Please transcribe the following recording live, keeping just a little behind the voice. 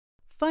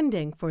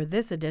Funding for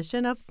this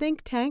edition of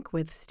Think Tank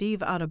with Steve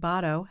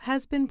Adubato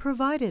has been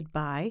provided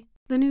by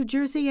the New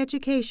Jersey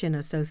Education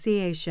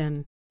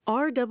Association,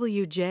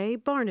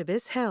 RWJ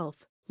Barnabas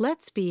Health.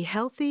 Let's be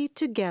healthy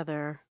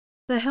together.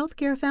 The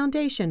Healthcare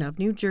Foundation of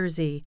New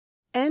Jersey,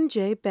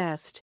 NJ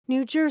Best,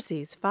 New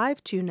Jersey's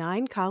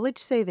 529 College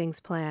Savings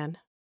Plan,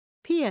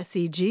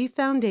 PSEG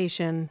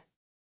Foundation,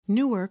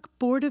 Newark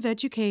Board of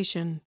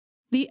Education,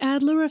 the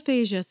Adler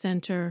Aphasia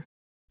Center,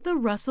 the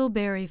Russell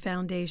Berry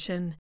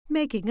Foundation,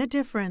 making a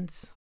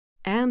difference,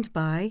 and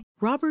by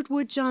Robert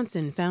Wood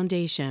Johnson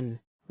Foundation,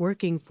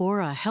 working for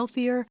a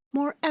healthier,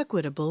 more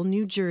equitable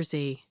New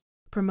Jersey.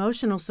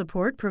 Promotional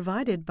support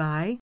provided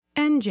by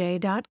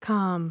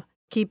NJ.com,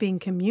 keeping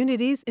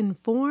communities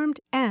informed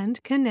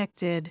and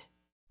connected,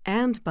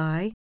 and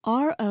by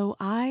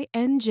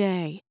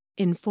ROINJ,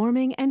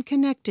 informing and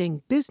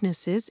connecting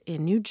businesses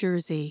in New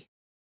Jersey.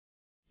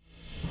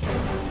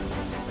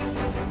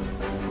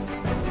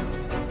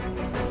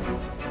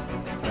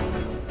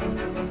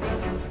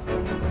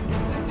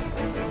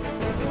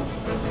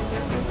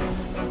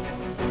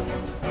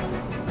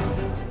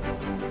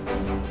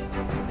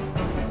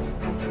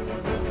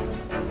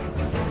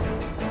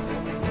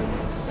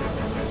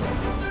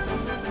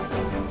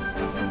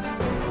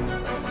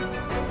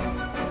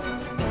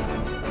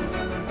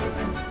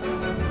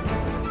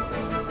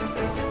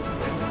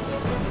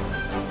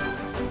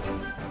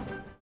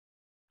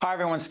 Hi,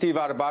 everyone. Steve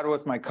Adubato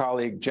with my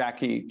colleague,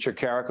 Jackie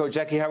Chircarico.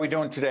 Jackie, how are we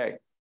doing today?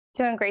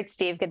 Doing great,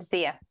 Steve. Good to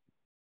see you.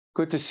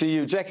 Good to see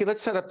you. Jackie,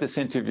 let's set up this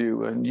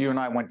interview. And you and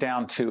I went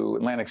down to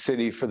Atlantic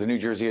City for the New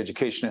Jersey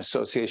Education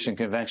Association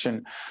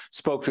convention,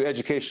 spoke to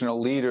educational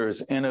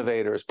leaders,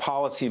 innovators,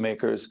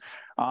 policymakers,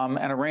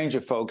 and a range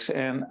of folks.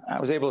 And I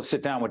was able to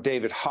sit down with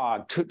David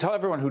Hogg to tell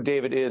everyone who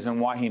David is and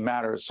why he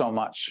matters so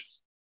much.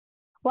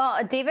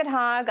 Well, David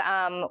Hogg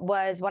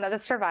was one of the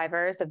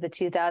survivors of the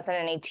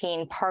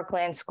 2018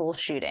 Parkland school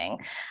shooting,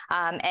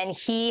 and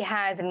he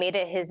has made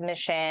it his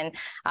mission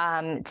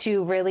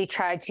to really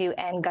try to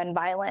end gun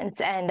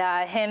violence. And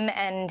him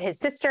and his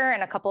sister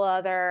and a couple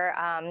other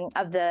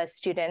of the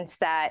students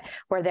that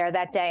were there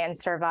that day and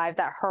survived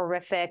that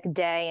horrific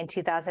day in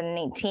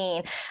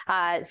 2018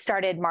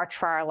 started March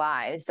for Our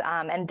Lives.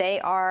 And they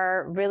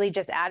are really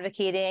just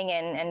advocating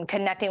and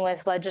connecting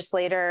with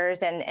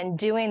legislators and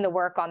doing the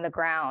work on the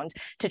ground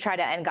to try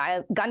to end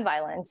gun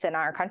violence in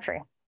our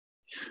country.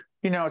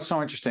 You know, it's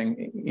so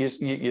interesting.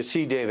 You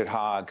see David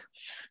Hogg.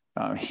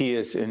 He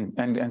is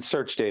and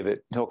search David.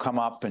 He'll come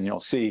up and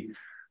you'll see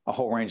a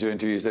whole range of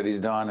interviews that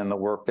he's done and the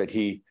work that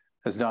he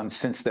has done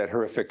since that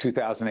horrific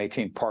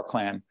 2018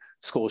 Parkland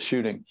school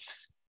shooting.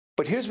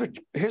 But here's what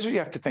you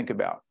have to think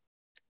about.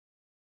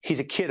 He's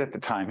a kid at the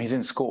time. He's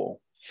in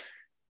school.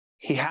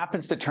 He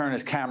happens to turn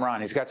his camera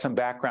on. He's got some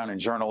background in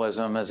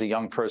journalism as a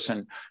young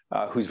person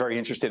who's very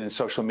interested in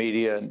social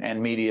media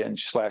and media and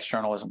 /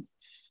 journalism.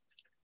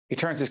 He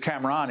turns his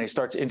camera on. He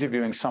starts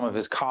interviewing some of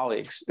his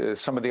colleagues,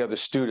 some of the other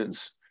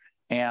students,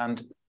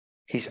 and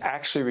he's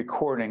actually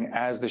recording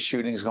as the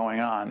shooting's going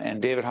on.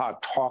 And David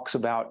Hogg talks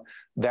about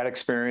that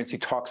experience. He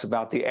talks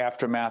about the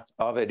aftermath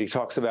of it. He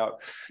talks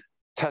about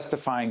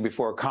testifying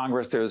before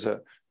Congress. This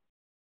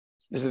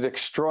is an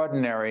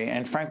extraordinary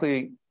and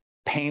frankly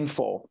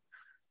painful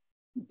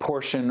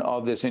portion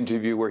of this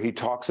interview where he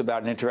talks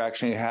about an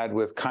interaction he had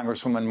with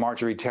Congresswoman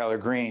Marjorie Taylor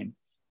Greene,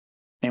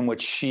 in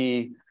which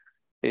she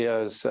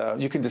is,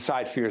 you can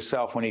decide for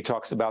yourself when he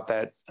talks about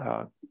that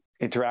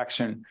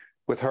interaction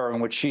with her, in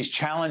which she's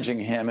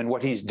challenging him and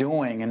what he's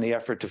doing in the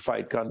effort to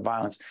fight gun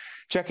violence.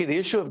 Jackie, the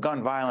issue of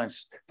gun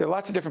violence, there are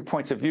lots of different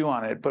points of view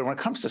on it, but when it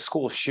comes to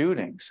school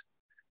shootings,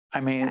 I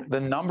mean, the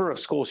number of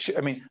school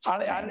how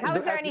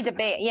is there any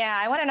debate? Yeah,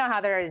 I want to know how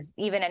there is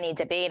even any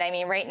debate. I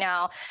mean, right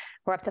now,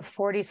 we're up to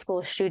 40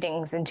 school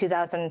shootings in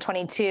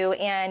 2022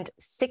 and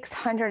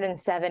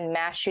 607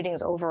 mass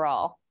shootings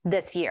overall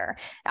this year.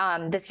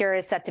 This year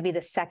is set to be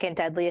the second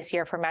deadliest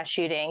year for mass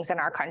shootings in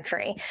our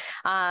country.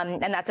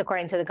 And that's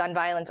according to the Gun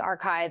Violence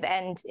Archive.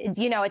 And,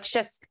 you know, it's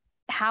just,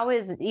 how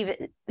is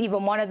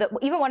even one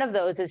of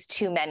those is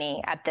too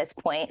many at this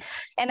point.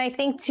 And I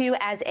think too,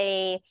 as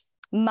a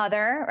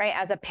mother, right,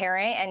 as a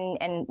parent,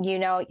 and you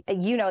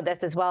know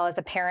this as well as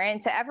a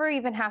parent, to ever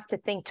even have to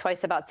think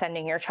twice about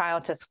sending your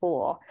child to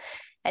school,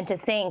 and to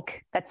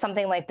think that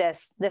something like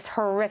this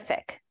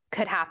horrific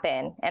could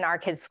happen in our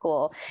kids'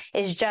 school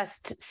is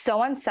just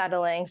so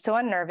unsettling, so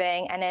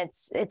unnerving, and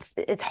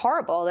it's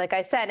horrible, like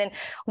I said. And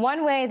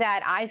one way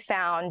that I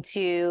found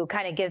to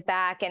kind of give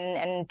back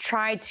and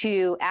try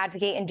to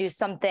advocate and do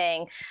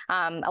something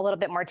a little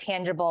bit more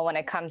tangible when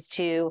it comes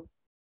to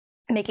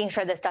making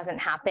sure this doesn't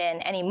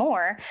happen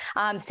anymore.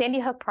 Sandy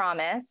Hook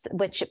Promise,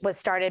 which was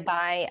started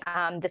by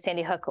the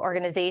Sandy Hook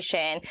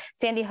organization.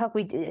 Sandy Hook,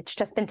 it's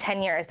just been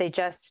 10 years. They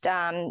just,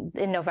 in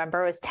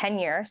November, it was 10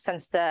 years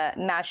since the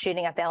mass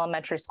shooting at the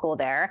elementary school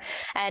there.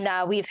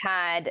 And we've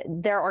had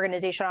their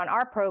organization on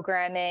our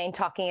programming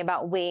talking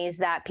about ways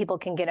that people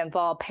can get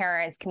involved,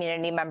 parents,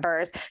 community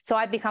members. So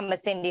I've become a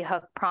Sandy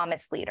Hook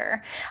Promise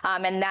leader.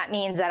 And that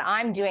means that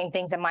I'm doing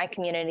things in my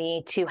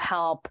community to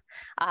help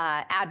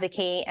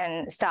advocate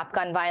and stop gun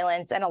gun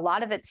violence, and a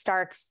lot of it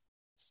starts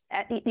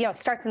in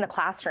the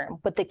classroom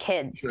with the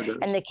kids,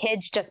 and the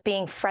kids just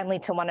being friendly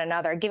to one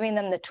another, giving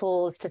them the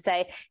tools to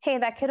say, hey,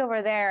 that kid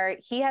over there,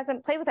 he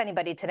hasn't played with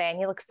anybody today and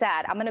he looks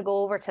sad. I'm going to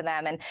go over to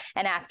them and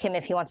ask him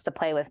if he wants to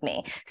play with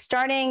me.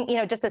 Starting,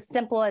 just as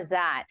simple as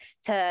that,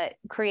 to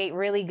create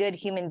really good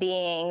human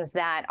beings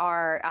that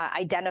are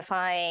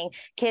identifying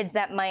kids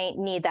that might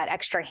need that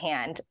extra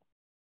hand.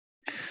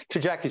 To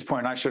Jackie's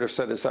point, I should have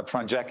said this up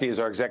front. Jackie is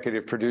our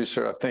executive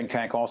producer of Think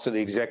Tank, also the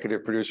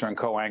executive producer and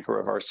co-anchor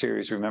of our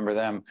series, Remember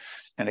Them.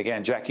 And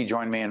again, Jackie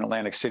joined me in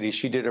Atlantic City.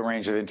 She did a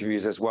range of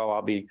interviews as well.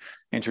 I'll be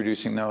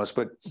introducing those.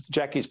 But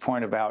Jackie's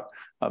point about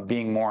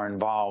being more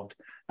involved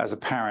as a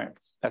parent,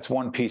 that's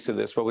one piece of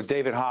this. But with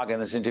David Hogg in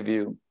this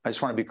interview, I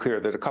just want to be clear,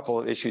 there's a couple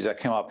of issues that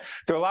came up.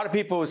 There are a lot of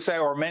people who say,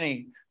 or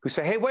many who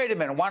say, hey, wait a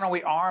minute, why don't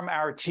we arm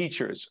our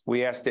teachers?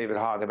 We asked David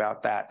Hogg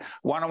about that.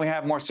 Why don't we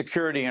have more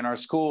security in our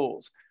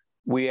schools?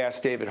 We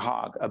asked David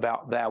Hogg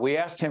about that. We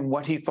asked him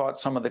what he thought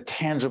some of the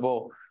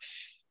tangible,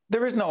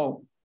 there is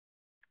no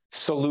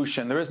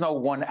solution. There is no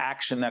one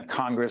action that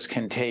Congress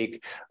can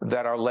take,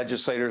 that our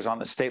legislators on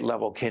the state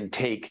level can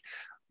take.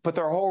 But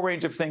there are a whole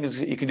range of things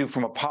that you can do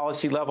from a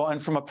policy level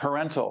and from a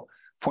parental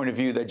point of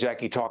view that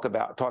Jackie talked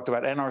about,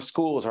 and our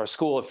schools, our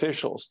school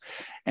officials.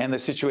 And the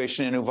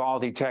situation in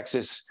Uvalde,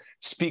 Texas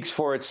speaks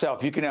for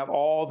itself. You can have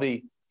all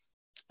the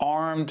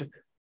armed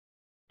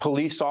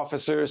police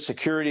officers,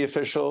 security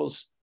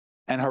officials,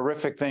 and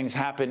horrific things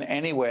happen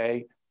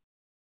anyway.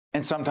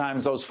 And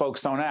sometimes those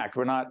folks don't act.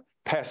 We're not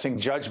passing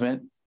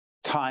judgment.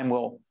 Time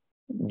will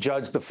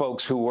judge the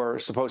folks who were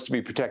supposed to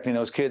be protecting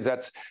those kids.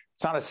 It's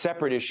not a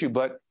separate issue,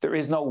 but there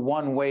is no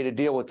one way to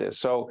deal with this.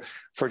 So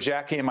for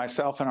Jackie and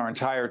myself and our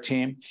entire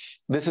team,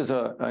 this is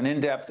an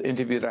in-depth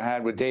interview that I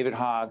had with David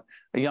Hogg,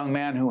 a young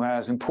man who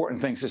has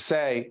important things to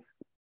say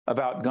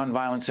about gun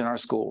violence in our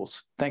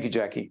schools. Thank you,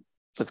 Jackie.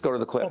 Let's go to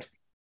the clip.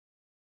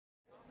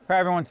 Hi,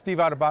 everyone. Steve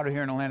Adubato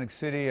here in Atlantic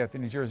City at the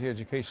New Jersey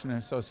Education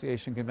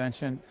Association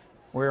convention.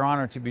 We're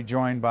honored to be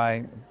joined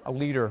by a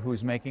leader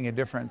who's making a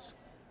difference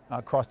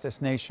across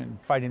this nation,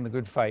 fighting the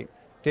good fight.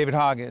 David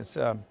Hogg is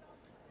a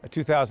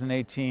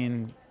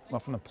 2018,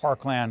 from the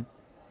Parkland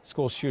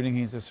school shooting.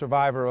 He's a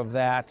survivor of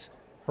that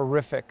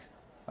horrific,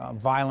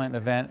 violent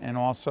event, and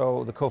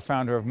also the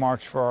co-founder of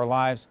March for Our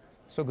Lives.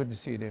 So good to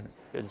see you, David.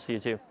 Good to see you,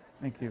 too.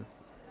 Thank you.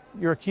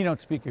 You're a keynote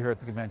speaker here at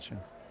the convention.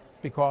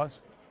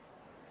 Because?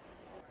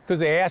 Because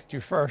they asked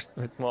you first.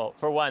 But well,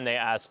 for one, they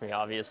asked me,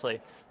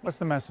 obviously. What's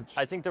the message?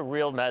 I think the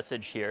real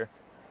message here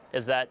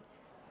is that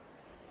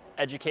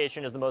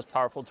education is the most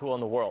powerful tool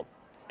in the world,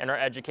 and our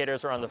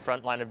educators are on the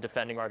front line of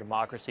defending our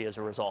democracy as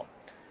a result.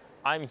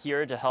 I'm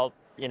here to help,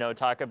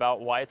 talk about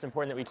why it's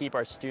important that we keep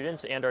our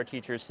students and our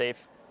teachers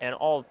safe, and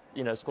all,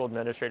 school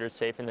administrators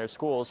safe in their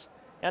schools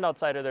and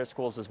outside of their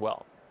schools as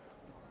well.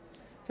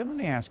 Okay, let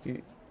me ask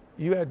you,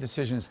 you had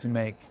decisions to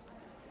make.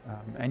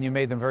 And you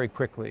made them very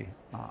quickly,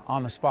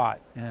 on the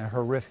spot, in a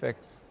horrific,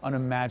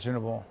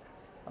 unimaginable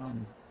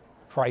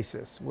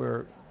crisis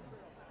where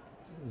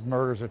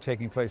murders are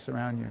taking place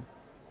around you.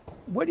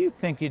 What do you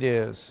think it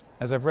is,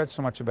 as I've read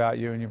so much about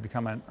you and you've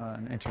become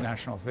an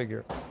international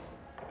figure,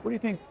 what do you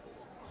think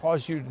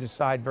caused you to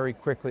decide very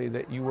quickly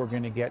that you were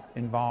going to get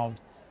involved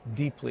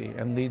deeply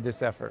and lead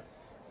this effort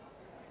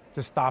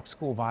to stop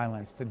school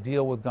violence, to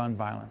deal with gun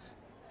violence?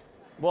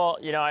 Well,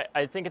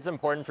 I think it's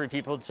important for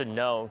people to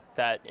know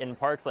that in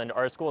Parkland,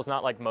 our school is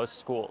not like most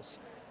schools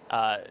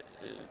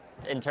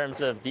in terms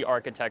of the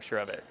architecture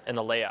of it and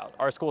the layout.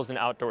 Our school is an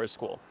outdoor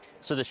school.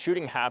 So the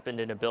shooting happened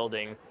in a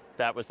building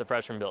that was the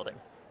freshman building.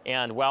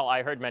 And while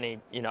I heard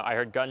I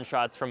heard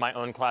gunshots from my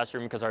own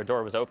classroom because our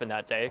door was open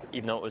that day,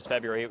 even though it was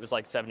February, it was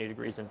like 70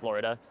 degrees in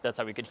Florida. That's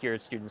how we could hear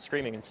students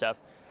screaming and stuff.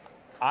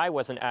 I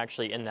wasn't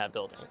actually in that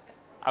building.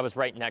 I was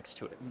right next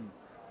to it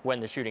when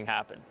the shooting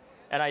happened.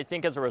 And I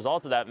think as a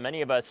result of that,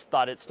 many of us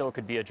thought it still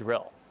could be a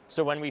drill.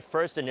 So when we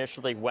first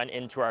initially went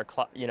into our,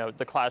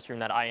 the classroom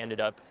that I ended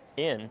up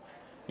in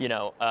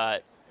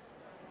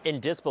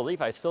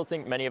disbelief, I still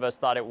think many of us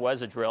thought it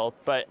was a drill.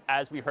 But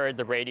as we heard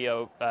the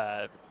radio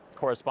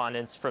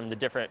correspondence from the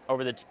different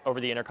over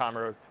the intercom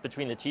or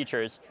between the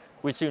teachers,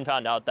 we soon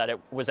found out that it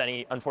was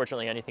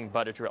unfortunately anything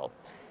but a drill.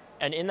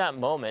 And in that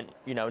moment,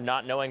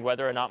 not knowing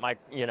whether or not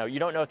you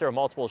don't know if there are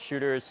multiple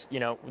shooters,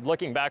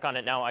 looking back on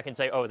it now, I can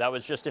say, oh, that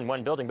was just in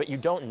one building, but you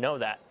don't know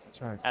that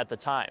at the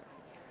time.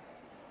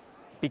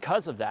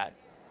 Because of that,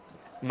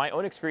 my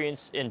own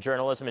experience in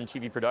journalism and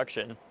TV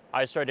production,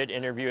 I started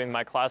interviewing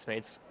my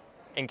classmates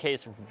in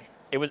case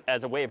it was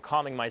as a way of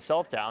calming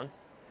myself down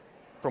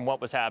from what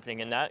was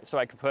happening in that, so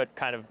I could put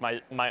kind of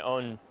my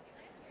own,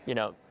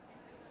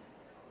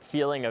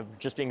 feeling of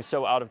just being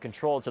so out of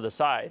control to the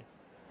side,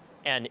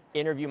 and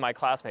interview my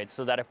classmates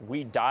so that if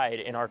we died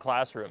in our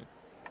classroom,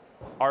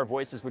 our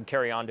voices would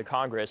carry on to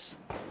Congress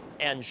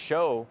and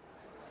show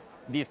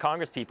these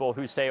Congress people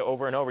who say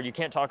over and over, you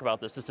can't talk about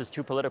this is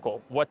too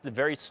political, what the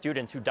very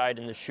students who died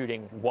in the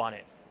shooting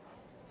wanted.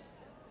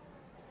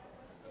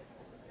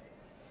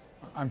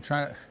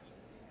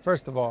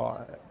 First of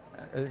all,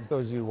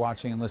 those of you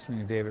watching and listening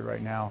to David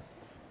right now,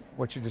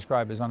 what you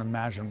describe is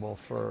unimaginable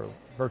for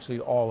virtually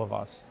all of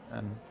us.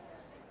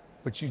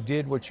 But you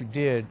did what you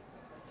did,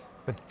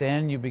 but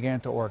then you began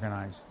to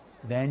organize.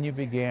 Then you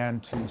began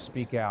to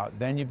speak out.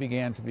 Then you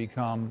began to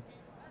become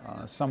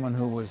someone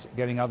who was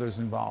getting others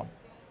involved.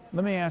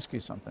 Let me ask you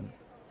something.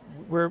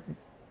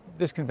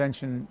 This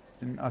convention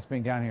and us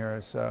being down here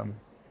is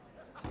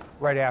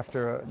right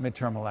after a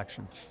midterm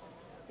election,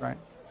 right?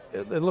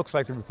 It looks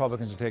like the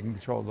Republicans are taking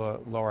control of the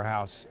lower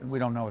house. We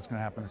don't know what's going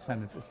to happen in the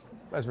Senate.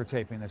 As we're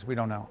taping this, we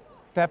don't know.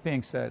 That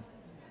being said,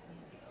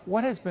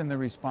 what has been the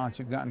response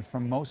you've gotten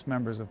from most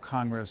members of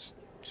Congress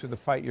to the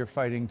fight you're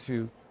fighting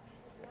to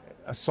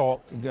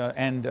assault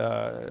and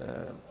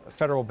a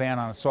federal ban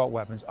on assault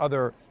weapons,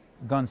 other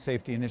gun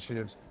safety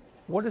initiatives?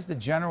 What is the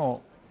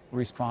general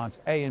response,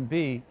 A, and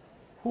B,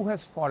 who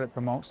has fought it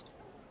the most?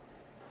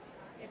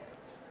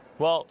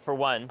 Well, for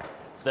one,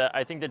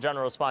 I think the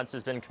general response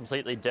has been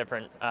completely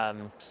different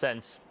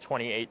since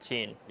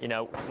 2018. You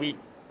know,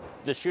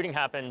 the shooting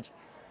happened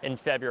in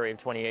February of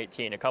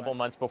 2018, a couple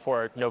months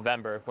before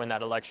November when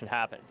that election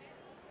happened.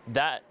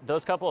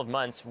 Those couple of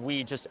months,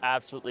 we just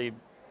absolutely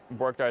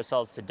worked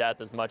ourselves to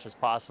death as much as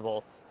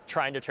possible,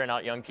 trying to turn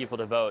out young people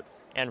to vote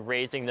and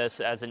raising this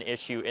as an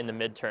issue in the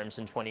midterms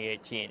in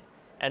 2018.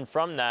 And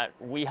from that,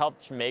 we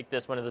helped make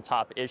this one of the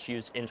top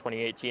issues in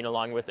 2018,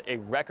 along with a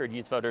record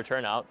youth voter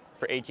turnout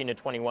for 18 to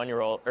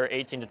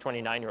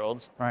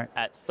 29-year-olds right.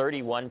 At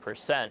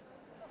 31%.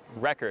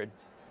 Record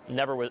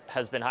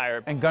has been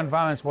higher. And gun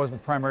violence was the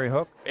primary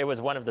hook? It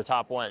was one of the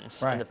top ones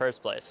right. in the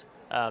first place.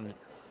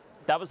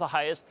 That was the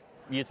highest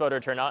youth voter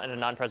turnout in a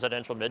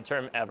non-presidential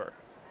midterm ever.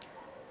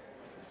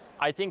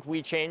 I think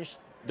we changed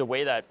the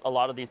way that a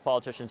lot of these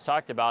politicians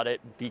talked about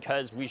it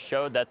because we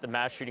showed that the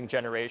mass shooting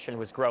generation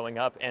was growing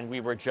up and we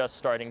were just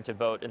starting to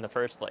vote in the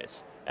first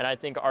place. And I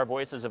think our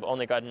voices have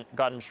only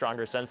gotten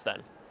stronger since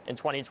then. In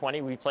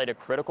 2020, we played a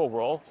critical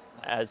role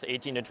as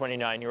 18 to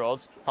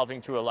 29-year-olds helping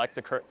to elect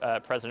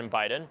President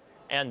Biden.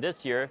 And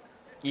this year,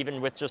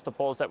 even with just the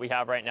polls that we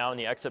have right now in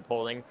the exit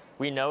polling,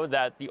 we know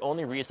that the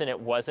only reason it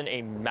wasn't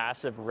a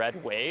massive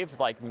red wave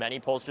like many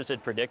pollsters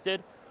had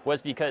predicted was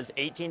because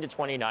 18 to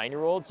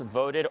 29-year-olds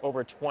voted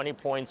over 20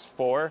 points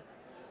for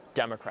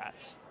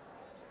Democrats.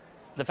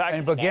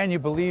 But again, you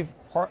believe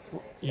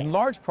in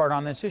large part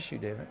on this issue,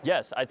 David.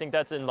 Yes, I think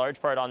that's in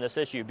large part on this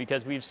issue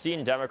because we've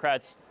seen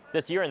Democrats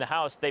this year in the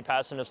House, they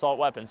passed an assault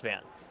weapons ban.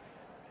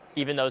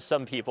 Even though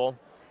some people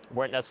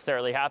weren't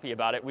necessarily happy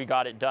about it, we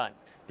got it done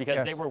because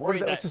yes. They were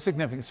worried What's the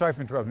significance? Sorry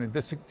for interrupting.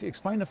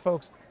 Explain to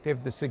folks,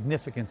 David, the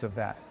significance of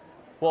that.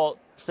 Well,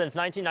 since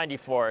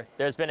 1994,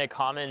 there's been a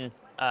common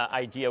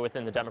idea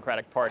within the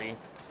Democratic Party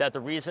that the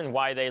reason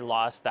why they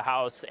lost the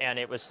House and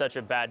it was such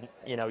a bad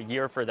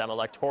year for them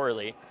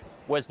electorally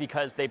was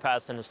because they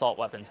passed an assault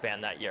weapons ban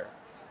that year.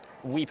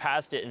 We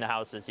passed it in the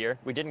House this year.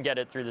 We didn't get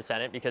it through the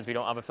Senate because we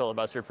don't have a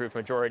filibuster-proof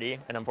majority,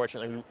 and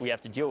unfortunately, we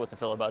have to deal with the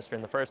filibuster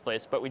in the first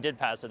place. But we did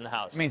pass it in the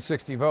House. I mean,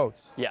 60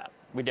 votes. Yeah,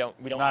 we don't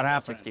Not have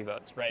happening. 60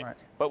 votes, right?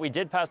 But we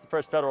did pass the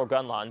first federal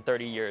gun law in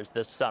 30 years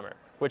this summer,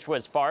 which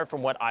was far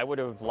from what I would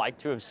have liked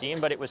to have seen,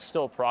 but it was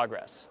still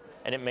progress,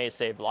 and it may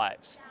save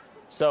lives.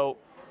 So,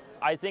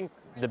 I think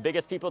the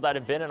biggest people that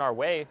have been in our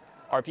way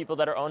are people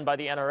that are owned by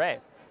the NRA,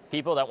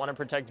 people that want to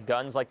protect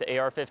guns like the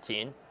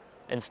AR-15.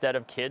 Instead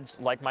of kids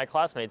like my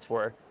classmates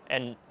were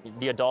and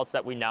the adults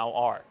that we now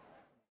are.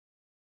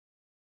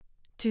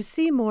 To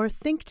see more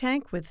Think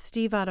Tank with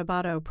Steve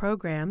Adubato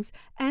programs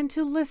and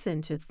to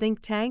listen to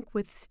Think Tank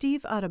with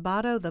Steve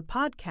Adubato, the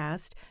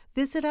podcast,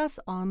 visit us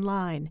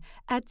online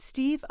at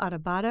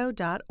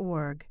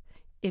steveadubato.org.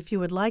 If you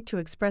would like to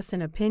express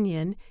an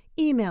opinion,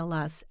 email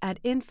us at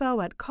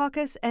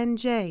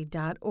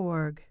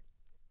info@caucusnj.org.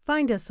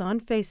 Find us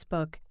on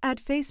Facebook at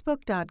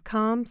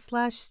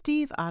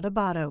facebook.com/Steve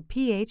Adubato,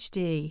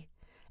 PhD,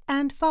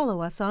 and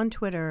follow us on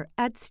Twitter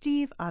at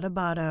Steve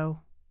Adubato.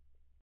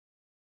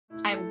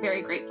 I'm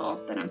very grateful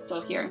that I'm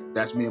still here.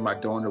 That's me and my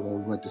donor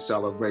when we went to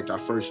celebrate our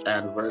first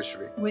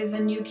anniversary. With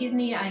a new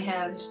kidney, I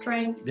have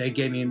strength. They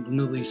gave me a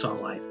new lease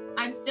on life.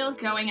 I'm still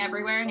going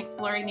everywhere and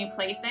exploring new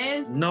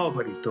places.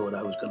 Nobody thought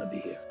I was going to be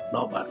here.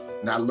 Nobody.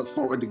 And I look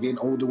forward to getting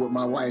older with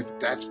my wife.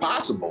 That's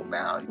possible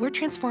now. We're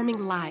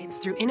transforming lives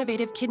through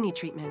innovative kidney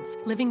treatments,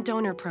 living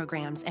donor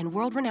programs, and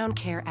world-renowned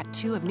care at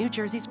 2 of New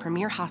Jersey's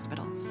premier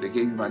hospitals. They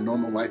gave me my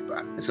normal life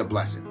back. It's a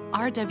blessing.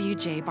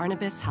 RWJ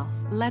Barnabas Health.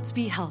 Let's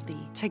be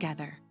healthy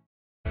together.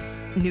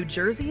 New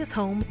Jersey is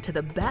home to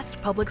the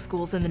best public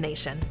schools in the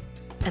nation.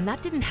 And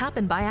that didn't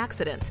happen by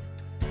accident.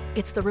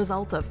 It's the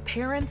result of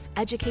parents,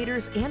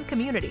 educators, and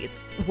communities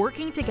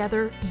working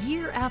together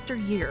year after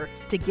year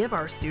to give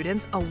our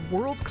students a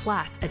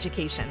world-class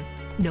education,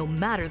 no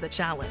matter the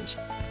challenge.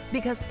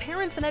 Because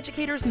parents and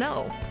educators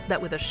know that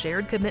with a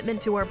shared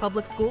commitment to our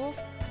public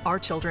schools, our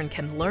children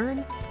can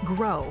learn,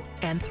 grow,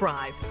 and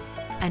thrive.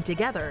 And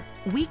together,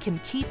 we can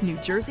keep New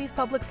Jersey's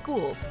public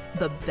schools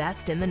the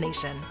best in the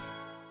nation.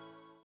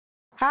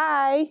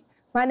 Hi,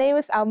 my name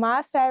is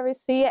Alma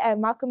Sarisia at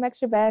Malcolm X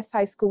Shabazz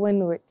High School in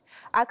Newark.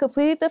 I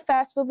completed the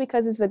FAFSA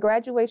because it's a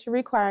graduation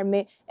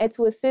requirement and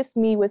to assist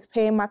me with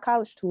paying my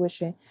college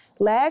tuition.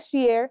 Last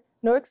year,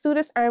 Newark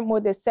students earn more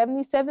than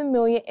 $77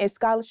 million in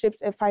scholarships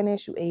and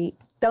financial aid.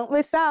 Don't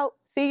miss out.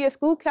 See your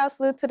school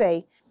counselor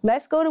today.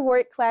 Let's Go to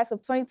Work class of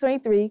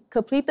 2023.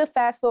 Complete the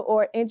FAFSA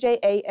or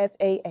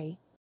NJAFAA.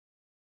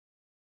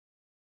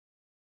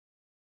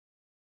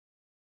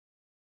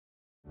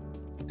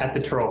 At the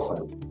Turl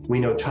Fund, we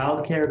know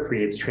childcare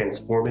creates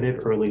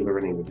transformative early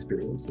learning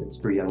experiences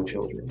for young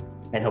children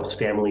and helps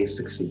families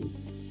succeed.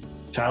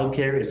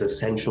 Childcare is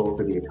essential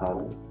for the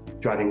economy,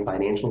 driving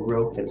financial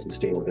growth and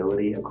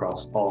sustainability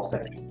across all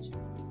sectors.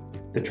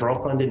 The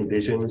Turl Fund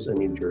envisions a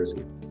New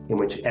Jersey in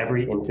which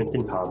every infant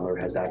and toddler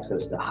has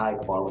access to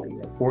high-quality,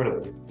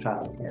 affordable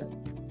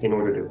childcare in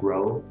order to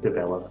grow,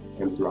 develop,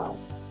 and thrive.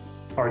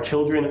 Our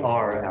children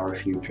are our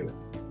future.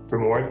 For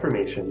more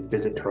information,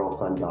 visit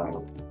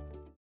turlfund.org.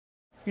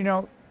 You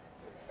know,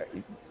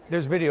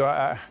 there's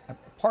video.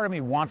 Part of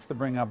me wants to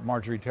bring up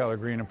Marjorie Taylor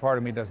Greene, and part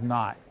of me does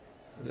not.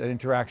 The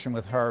interaction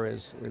with her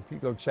is, if you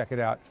go check it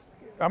out.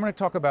 I'm going to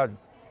talk about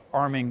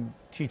arming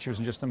teachers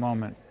in just a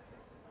moment.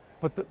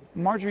 But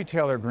Marjorie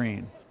Taylor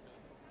Greene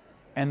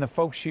and the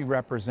folks she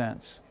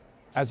represents,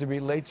 as it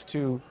relates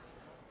to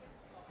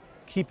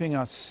keeping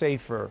us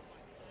safer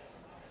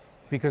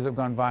because of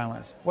gun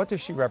violence, what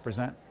does she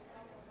represent?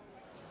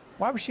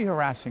 Why was she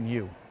harassing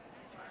you?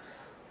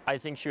 I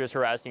think she was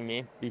harassing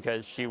me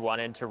because she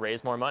wanted to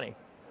raise more money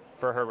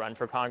for her run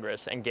for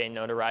Congress and gain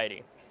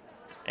notoriety.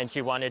 And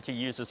she wanted to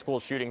use a school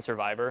shooting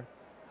survivor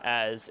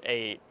as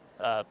a...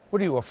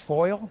 what are you, a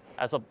foil?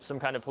 As some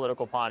kind of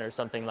political pawn or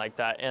something like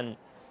that. And,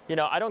 you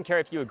know, I don't care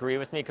if you agree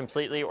with me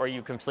completely or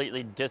you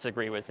completely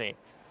disagree with me.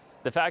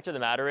 The fact of the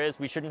matter is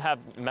we shouldn't have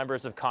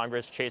members of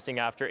Congress chasing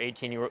after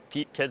 18-year-old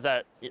kids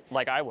that,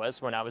 like I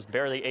was when I was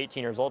barely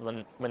 18 years old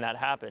when that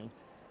happened,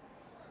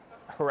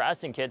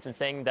 harassing kids and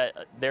saying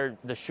that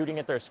the shooting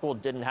at their school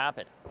didn't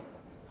happen.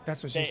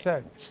 That's what she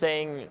said.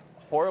 Saying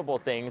horrible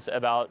things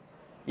about,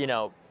 you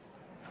know,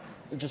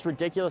 just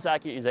ridiculous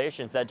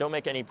accusations that don't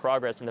make any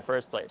progress in the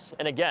first place.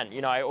 And again,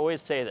 you know, I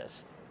always say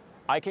this.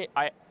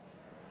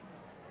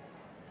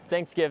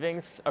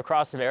 Thanksgivings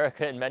across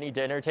America and many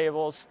dinner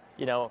tables,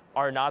 you know,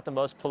 are not the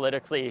most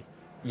politically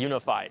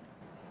unified,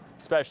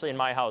 especially in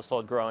my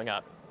household growing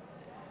up.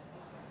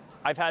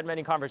 I've had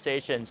many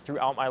conversations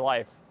throughout my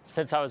life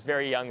since I was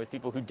very young with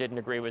people who didn't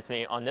agree with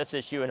me on this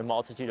issue and a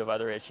multitude of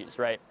other issues,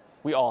 right?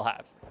 We all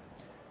have.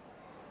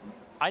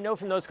 I know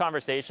from those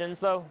conversations,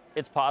 though,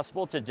 it's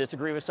possible to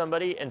disagree with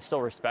somebody and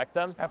still respect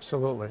them.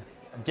 Absolutely.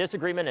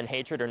 Disagreement and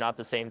hatred are not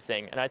the same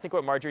thing. And I think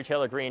what Marjorie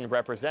Taylor Greene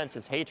represents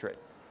is hatred.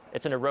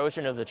 It's an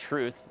erosion of the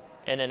truth.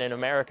 And in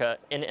America,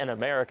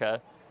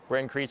 where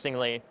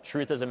increasingly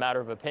truth is a matter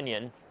of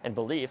opinion and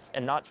belief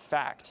and not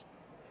fact.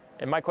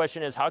 And my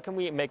question is, how can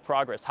we make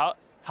progress?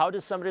 How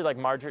does somebody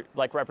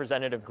like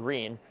Representative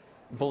Greene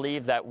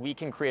believe that we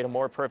can create a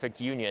more perfect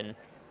union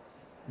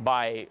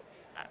by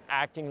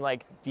acting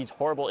like these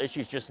horrible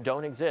issues just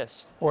don't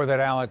exist? Or that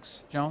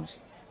Alex Jones,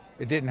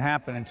 it didn't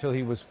happen until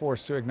he was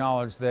forced to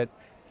acknowledge that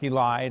he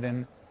lied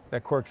and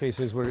that court case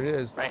is what it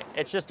is. Right,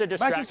 it's just a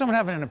distraction. Imagine someone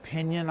having an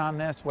opinion on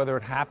this, whether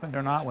it happened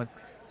or not, when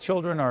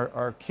children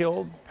are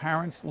killed,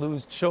 parents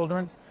lose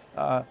children,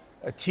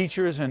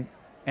 teachers and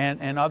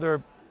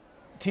other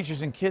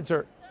teachers and kids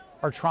are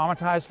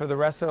traumatized for the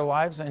rest of their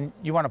lives, and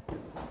you want to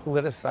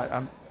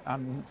politicize.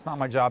 It's not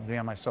my job to be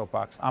on my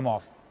soapbox. I'm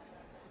off.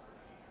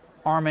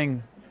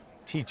 Arming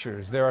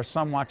teachers. There are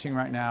some watching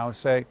right now who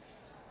say,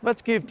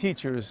 let's give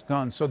teachers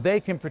guns so they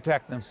can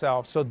protect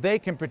themselves, so they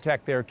can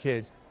protect their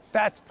kids.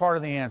 That's part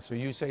of the answer.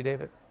 You say,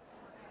 David?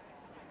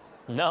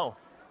 No.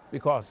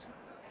 Because?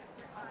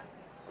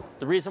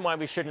 The reason why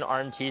we shouldn't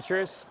arm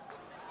teachers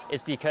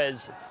is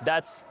because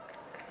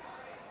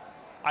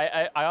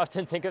I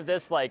often think of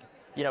this like,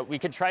 you know, we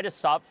could try to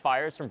stop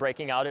fires from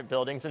breaking out at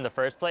buildings in the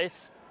first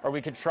place, or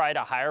we could try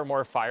to hire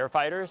more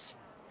firefighters,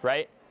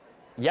 right?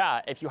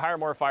 Yeah, if you hire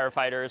more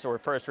firefighters or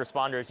first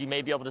responders, you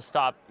may be able to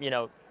stop, you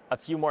know, a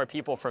few more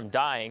people from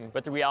dying,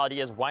 but the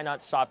reality is, why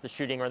not stop the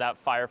shooting or that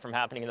fire from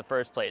happening in the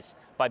first place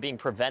by being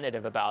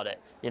preventative about it,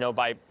 you know,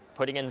 by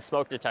putting in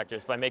smoke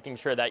detectors, by making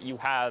sure that you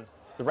have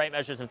the right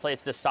measures in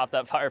place to stop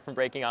that fire from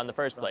breaking out in the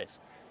first place.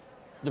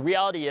 The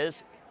reality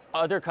is,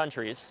 other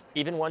countries,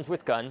 even ones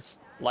with guns,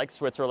 like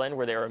Switzerland,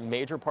 where they're a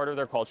major part of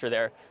their culture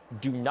there,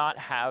 do not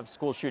have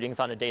school shootings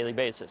on a daily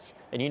basis.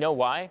 And you know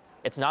why?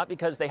 It's not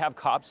because they have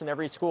cops in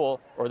every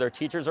school or their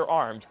teachers are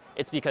armed.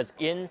 It's because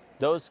in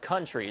those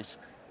countries,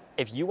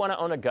 if you want to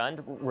own a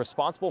gun,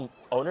 responsible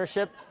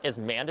ownership is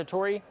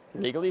mandatory,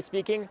 legally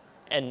speaking,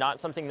 and not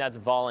something that's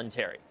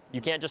voluntary.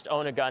 You can't just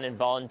own a gun and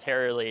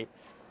voluntarily,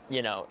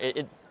 you know,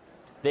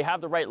 they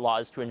have the right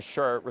laws to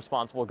ensure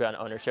responsible gun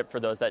ownership for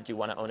those that do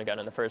want to own a gun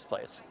in the first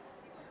place.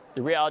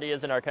 The reality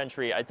is, in our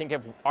country, I think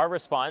if our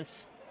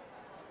response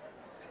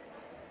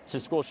to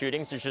school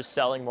shootings is just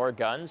selling more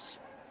guns,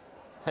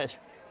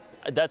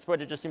 that's what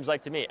it just seems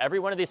like to me. Every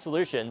one of these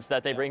solutions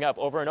that they bring up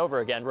over and over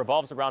again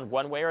revolves around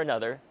one way or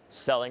another,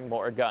 selling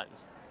more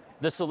guns.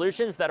 The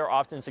solutions that are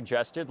often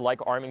suggested,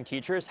 like arming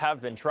teachers,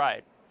 have been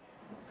tried.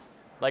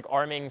 Like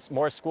arming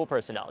more school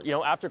personnel. You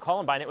know, after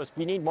Columbine, it was,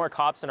 we need more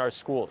cops in our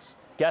schools.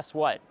 Guess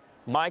what?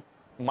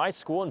 My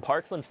school in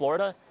Parkland,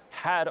 Florida,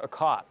 had a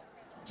cop.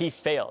 He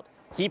failed.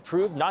 He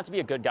proved not to be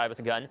a good guy with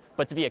a gun,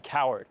 but to be a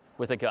coward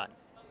with a gun.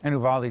 And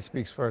Uvalde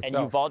speaks for itself.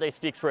 And Uvalde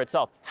speaks for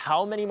itself.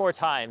 How many more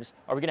times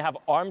are we going to have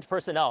armed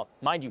personnel?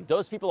 Mind you,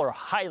 those people are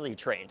highly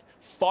trained,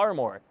 far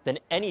more than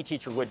any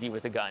teacher would be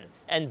with a gun.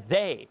 And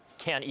they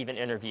can't even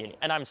intervene.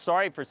 And I'm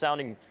sorry for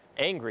sounding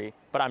angry,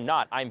 but I'm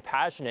not. I'm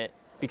passionate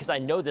because I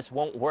know this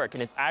won't work,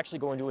 and it's actually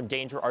going to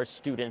endanger our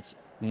students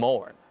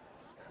more.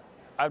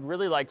 I'd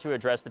really like to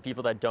address the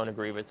people that don't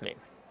agree with me.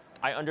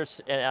 And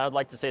I'd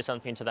like to say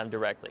something to them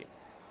directly.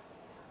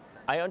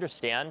 I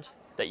understand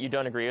that you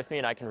don't agree with me,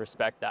 and I can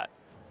respect that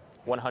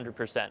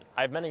 100%.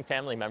 I have many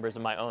family members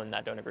of my own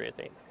that don't agree with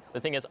me. The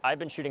thing is, I've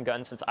been shooting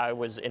guns since I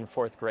was in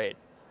 4th grade.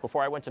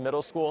 Before I went to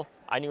middle school,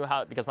 I knew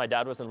how, because my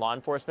dad was in law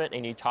enforcement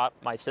and he taught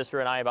my sister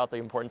and I about the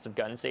importance of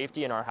gun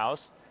safety in our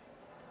house.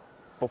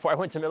 Before I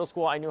went to middle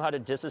school, I knew how to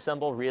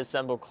disassemble,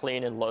 reassemble,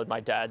 clean, and load my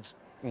dad's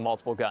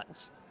multiple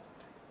guns.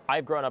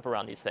 I've grown up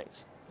around these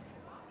things.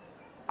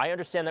 I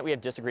understand that we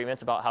have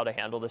disagreements about how to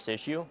handle this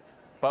issue,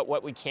 but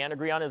what we can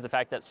agree on is the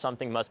fact that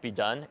something must be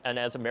done. And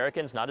as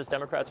Americans, not as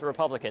Democrats or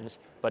Republicans,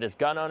 but as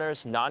gun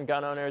owners,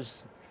 non-gun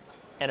owners,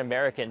 and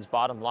Americans,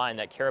 bottom line,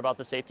 that care about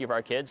the safety of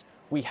our kids,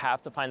 we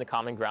have to find the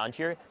common ground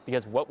here,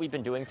 because what we've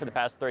been doing for the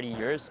past 30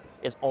 years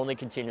is only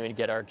continuing to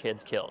get our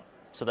kids killed.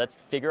 So let's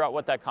figure out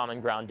what that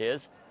common ground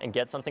is and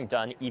get something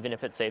done, even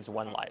if it saves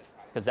one life,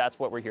 because that's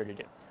what we're here to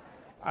do.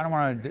 I don't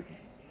want to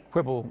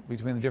quibble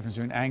between the difference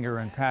between anger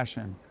and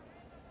passion,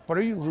 but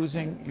are you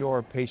losing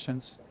your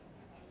patience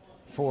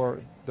for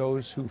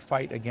those who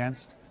fight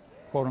against,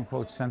 quote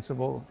unquote,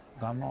 sensible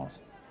gun laws?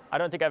 I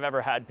don't think I've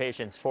ever had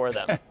patience for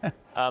them.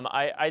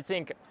 I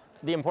think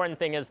the important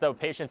thing is, though,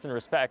 patience and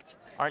respect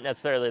aren't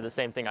necessarily the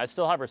same thing. I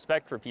still have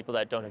respect for people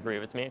that don't agree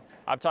with me.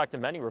 I've talked to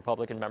many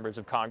Republican members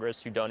of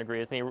Congress who don't agree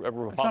with me.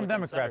 Some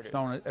Democrats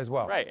don't as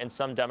well. Right, and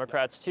some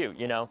Democrats too.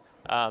 You know,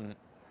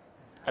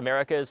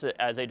 America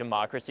as a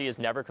democracy is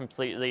never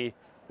completely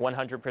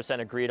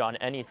 100% agreed on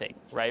anything,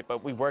 right?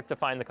 But we work to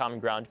find the common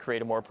ground to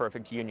create a more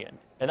perfect union.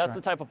 And that's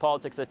the type of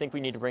politics I think we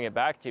need to bring it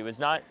back to, is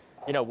not,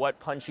 you know, what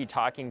punchy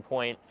talking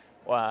point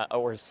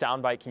or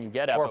soundbite can you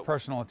get at. Or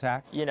personal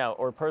attack. You know,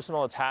 or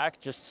personal attack,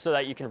 just so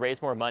that you can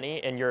raise more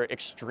money in your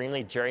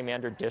extremely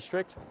gerrymandered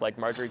district, like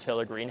Marjorie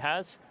Taylor Greene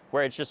has,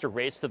 where it's just a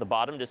race to the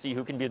bottom to see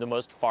who can be the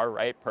most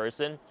far-right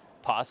person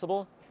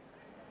possible.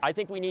 I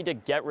think we need to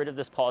get rid of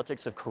this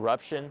politics of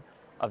corruption,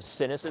 of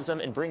cynicism,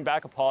 and bring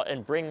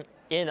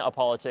in a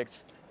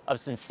politics of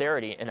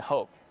sincerity and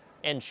hope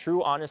and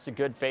true, honest, and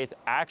good faith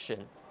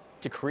action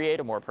to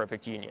create a more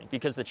perfect union.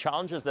 Because the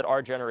challenges that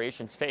our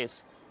generations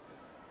face,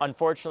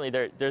 unfortunately,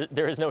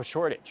 there is no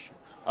shortage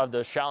of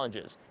those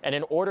challenges. And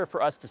in order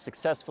for us to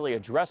successfully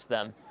address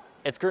them,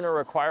 it's going to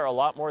require a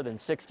lot more than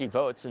 60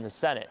 votes in the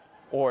Senate,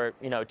 or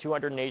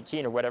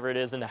 218 or whatever it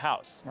is in the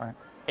House. Right.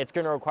 It's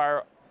going to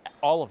require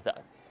all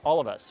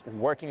of us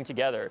working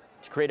together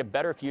to create a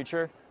better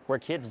future where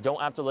kids don't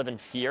have to live in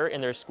fear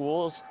in their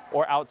schools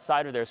or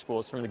outside of their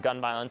schools from the gun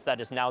violence that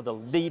is now the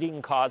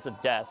leading cause of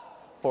death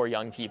for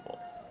young people.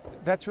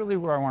 That's really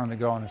where I wanted to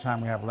go in the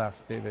time we have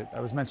left, David.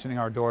 I was mentioning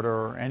our daughter,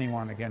 or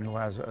anyone, again, who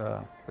has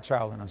a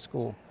child in a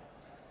school.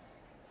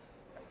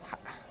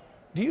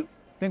 Do you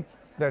think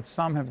that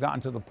some have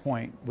gotten to the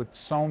point with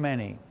so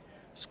many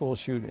school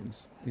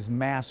shootings, these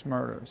mass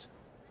murders,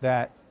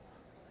 that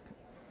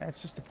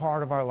it's just a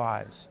part of our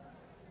lives,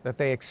 that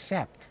they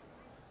accept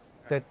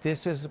that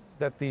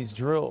these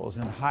drills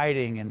and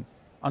hiding and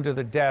under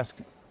the desk,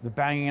 the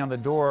banging on the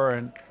door,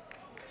 and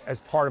as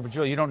part of a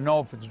drill, you don't know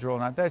if it's a drill or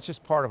not. That's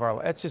just part of our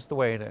life. That's just the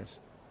way it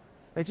is.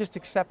 They just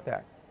accept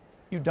that.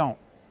 You don't.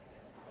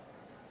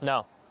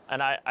 No,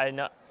 and I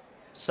know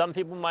some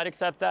people might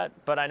accept that,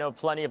 but I know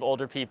plenty of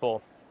older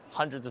people,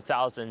 hundreds of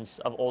thousands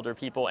of older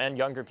people and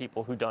younger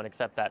people who don't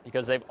accept that,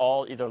 because they've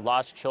all either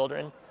lost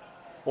children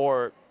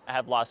or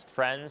have lost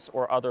friends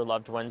or other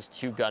loved ones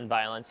to gun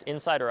violence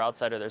inside or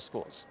outside of their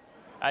schools.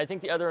 I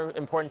think the other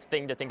important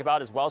thing to think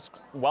about is,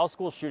 while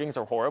school shootings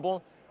are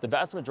horrible, the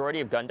vast majority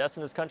of gun deaths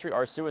in this country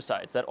are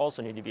suicides that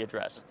also need to be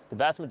addressed. The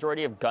vast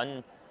majority of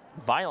gun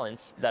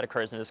violence that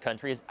occurs in this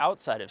country is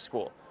outside of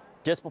school,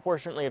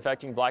 disproportionately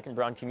affecting Black and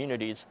brown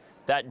communities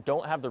that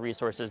don't have the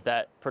resources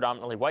that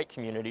predominantly white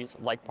communities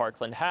like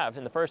Parkland have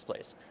in the first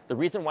place. The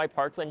reason why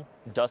Parkland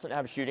doesn't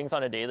have shootings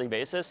on a daily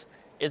basis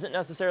isn't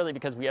necessarily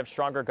because we have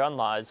stronger gun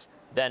laws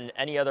than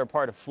any other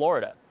part of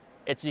Florida.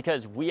 It's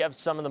because we have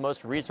some of the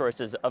most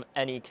resources of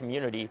any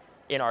community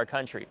in our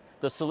country.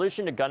 The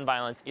solution to gun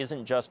violence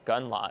isn't just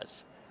gun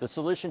laws. The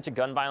solution to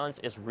gun violence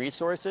is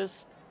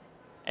resources,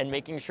 and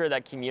making sure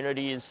that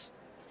communities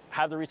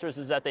have the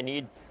resources that they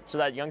need so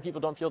that young people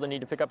don't feel the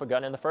need to pick up a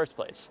gun in the first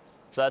place,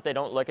 so that they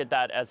don't look at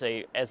that as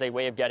a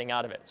way of getting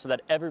out of it, so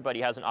that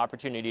everybody has an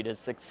opportunity to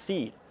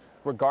succeed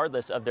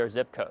regardless of their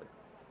zip code,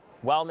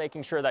 while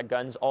making sure that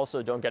guns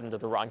also don't get into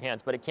the wrong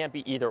hands. But it can't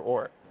be either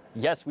or.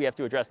 Yes, we have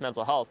to address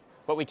mental health,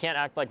 but we can't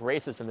act like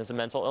racism is a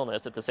mental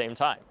illness at the same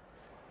time.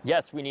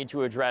 Yes, we need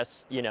to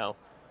address,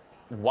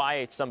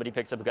 why somebody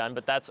picks up a gun,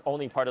 but that's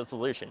only part of the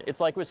solution. It's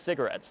like with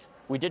cigarettes.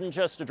 We didn't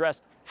just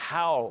address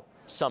how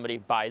somebody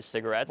buys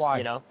cigarettes, Why?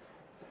 you know,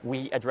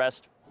 we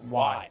addressed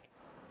why.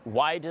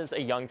 Why does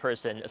a young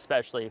person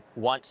especially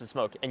want to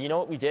smoke? And you know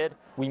what we did?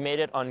 We made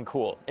it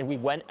uncool, and we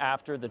went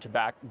after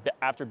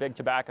big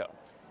tobacco.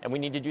 And we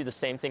need to do the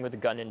same thing with the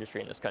gun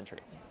industry in this country.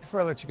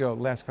 Before I let you go,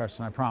 last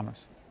question, I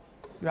promise.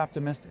 You're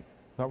optimistic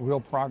about real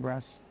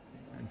progress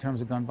in terms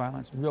of gun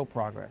violence? Real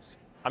progress?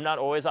 I'm not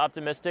always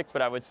optimistic,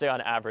 but I would say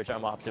on average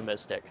I'm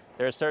optimistic.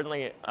 There's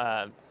certainly,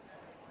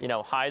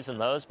 highs and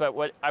lows, but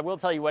what I will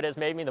tell you what has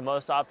made me the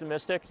most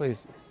optimistic,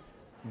 please,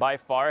 by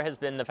far, has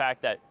been the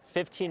fact that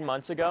 15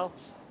 months ago,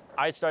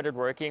 I started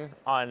working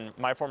on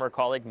my former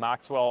colleague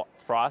Maxwell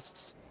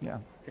Frost's. Yeah,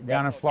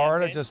 down in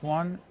Florida, campaign. Just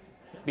one.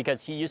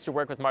 Because he used to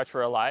work with March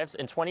for Our Lives.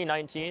 In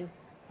 2019,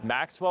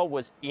 Maxwell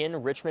was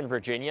in Richmond,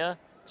 Virginia,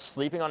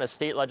 sleeping on a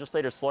state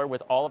legislator's floor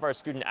with all of our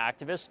student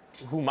activists,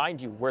 who, mind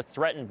you, were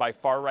threatened by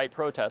far-right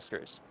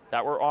protesters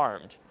that were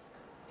armed,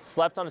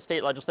 slept on a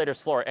state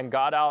legislator's floor and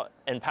got out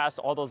and passed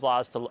all those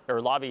laws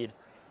or lobbied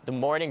the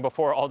morning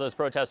before all those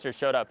protesters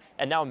showed up.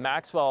 And now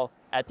Maxwell,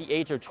 at the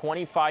age of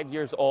 25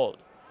 years old,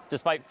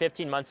 despite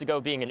 15 months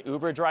ago being an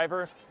Uber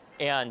driver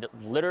and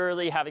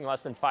literally having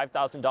less than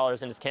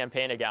 $5,000 in his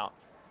campaign account,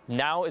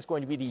 now is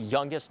going to be the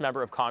youngest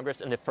member of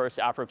Congress and the first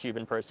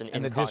Afro-Cuban person in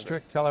Congress. And the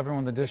district? Tell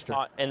everyone the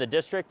district. In the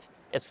district,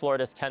 it's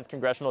Florida's 10th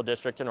congressional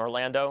district in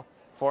Orlando,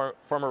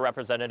 former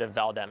Representative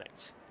Val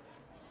Demings.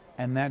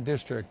 And that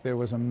district, there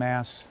was a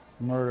mass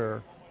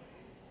murder,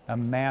 a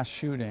mass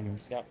shooting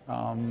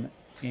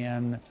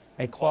in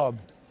a club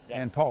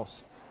in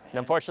Pulse. And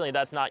unfortunately,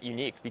 that's not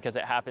unique because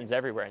it happens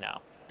everywhere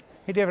now.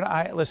 Hey, David,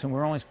 listen,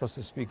 we're only supposed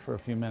to speak for a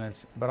few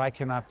minutes, but I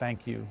cannot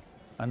thank you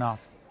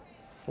enough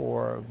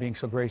for being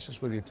so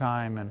gracious with your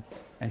time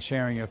and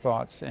sharing your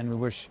thoughts. And we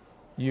wish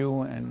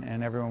you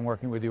and everyone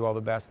working with you all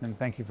the best. And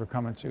thank you for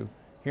coming to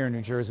here in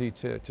New Jersey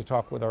to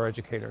talk with our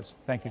educators.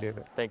 Thank you,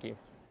 David. Thank you.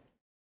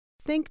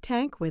 Think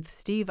Tank with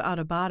Steve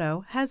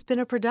Adubato has been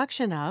a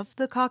production of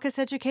the Caucus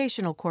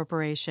Educational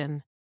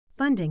Corporation.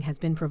 Funding has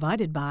been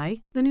provided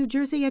by the New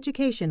Jersey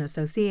Education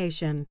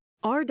Association,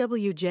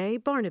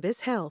 RWJ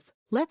Barnabas Health.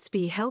 Let's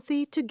be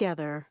healthy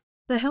together.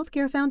 The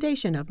Healthcare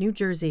Foundation of New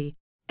Jersey.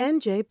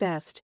 NJ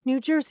Best, New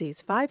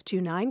Jersey's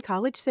 529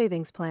 College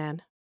Savings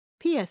Plan.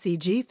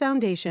 PSEG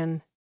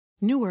Foundation.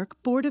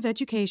 Newark Board of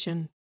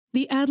Education.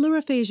 The Adler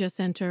Aphasia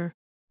Center.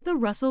 The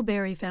Russell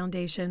Berry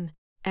Foundation.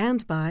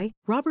 And by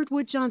Robert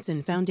Wood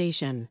Johnson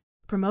Foundation.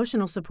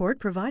 Promotional support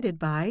provided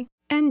by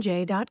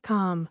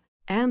NJ.com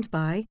and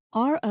by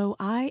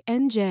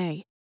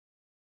ROINJ.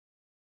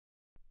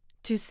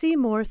 To see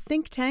more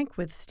Think Tank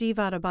with Steve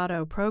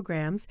Adubato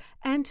programs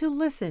and to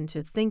listen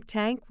to Think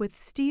Tank with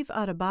Steve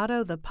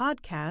Adubato the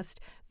podcast,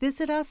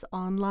 visit us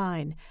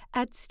online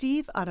at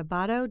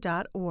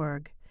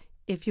steveadubato.org.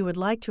 If you would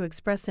like to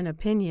express an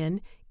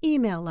opinion,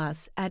 email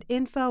us at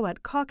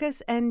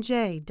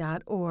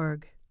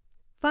info@caucusnj.org.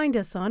 Find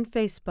us on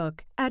Facebook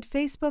at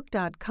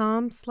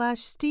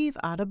facebook.com/Steve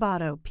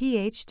Adubato,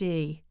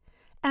 PhD,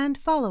 and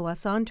follow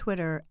us on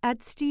Twitter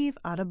at Steve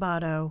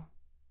Adubato.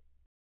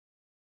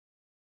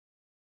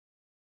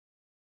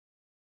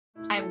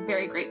 I'm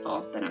very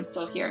grateful that I'm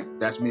still here.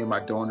 That's me and my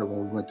donor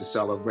when we went to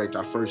celebrate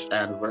our first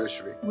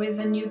anniversary. With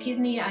a new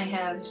kidney, I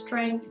have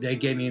strength. They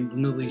gave me a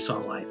new lease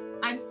on life.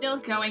 I'm still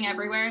going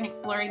everywhere and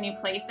exploring new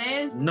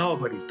places.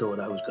 Nobody thought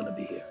I was going to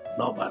be here.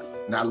 Nobody.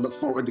 And I look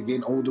forward to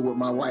getting older with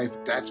my wife.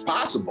 That's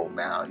possible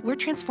now. We're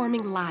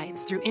transforming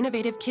lives through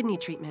innovative kidney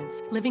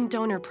treatments, living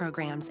donor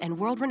programs, and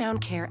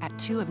world-renowned care at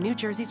 2 of New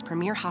Jersey's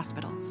premier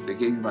hospitals. They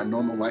gave me my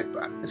normal life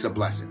back. It's a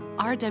blessing.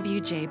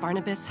 RWJ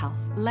Barnabas Health.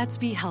 Let's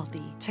be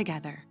healthy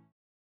together.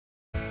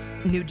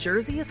 New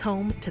Jersey is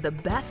home to the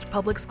best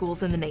public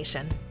schools in the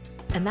nation.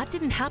 And that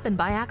didn't happen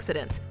by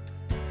accident.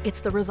 It's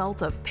the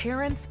result of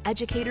parents,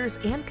 educators,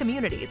 and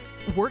communities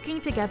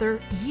working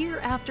together year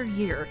after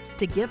year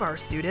to give our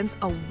students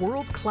a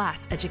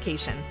world-class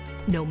education,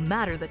 no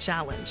matter the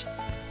challenge.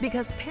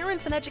 Because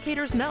parents and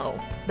educators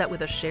know that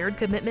with a shared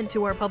commitment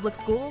to our public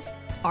schools,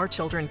 our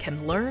children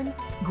can learn,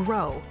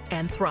 grow,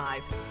 and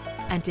thrive.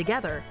 And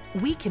together,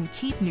 we can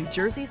keep New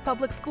Jersey's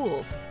public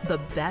schools the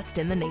best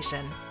in the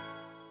nation.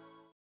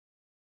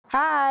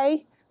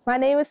 Hi, my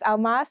name is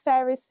Alma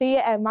Sarisia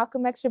at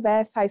Malcolm X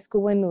Shabazz High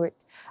School in Newark.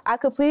 I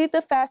completed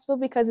the FAFSA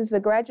because it's a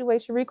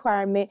graduation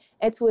requirement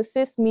and to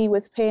assist me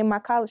with paying my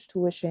college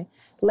tuition.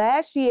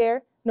 Last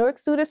year, Newark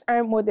students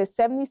earned more than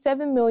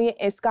 $77 million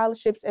in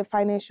scholarships and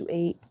financial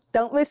aid.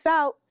 Don't miss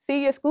out.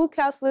 See your school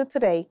counselor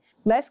today.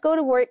 Let's Go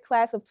to Work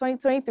class of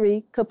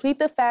 2023. Complete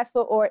the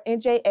FAFSA or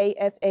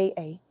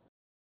NJAFAA.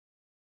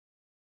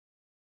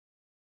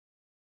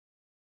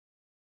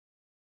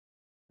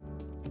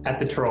 At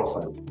the Turl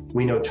Fund,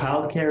 we know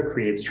childcare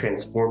creates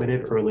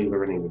transformative early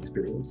learning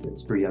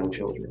experiences for young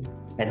children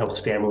and helps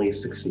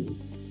families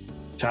succeed.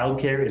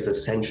 Childcare is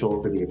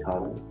essential for the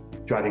economy,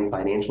 driving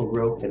financial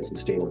growth and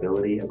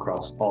sustainability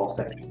across all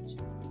sectors.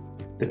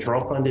 The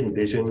Turl Fund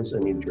envisions a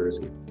New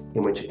Jersey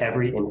in which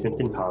every infant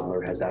and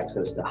toddler has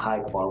access to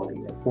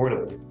high-quality,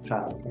 affordable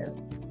childcare.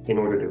 in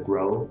order to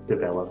grow,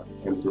 develop,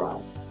 and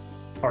thrive.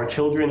 Our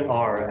children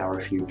are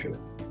our future.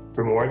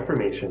 For more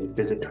information,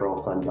 visit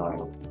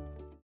turlfund.org.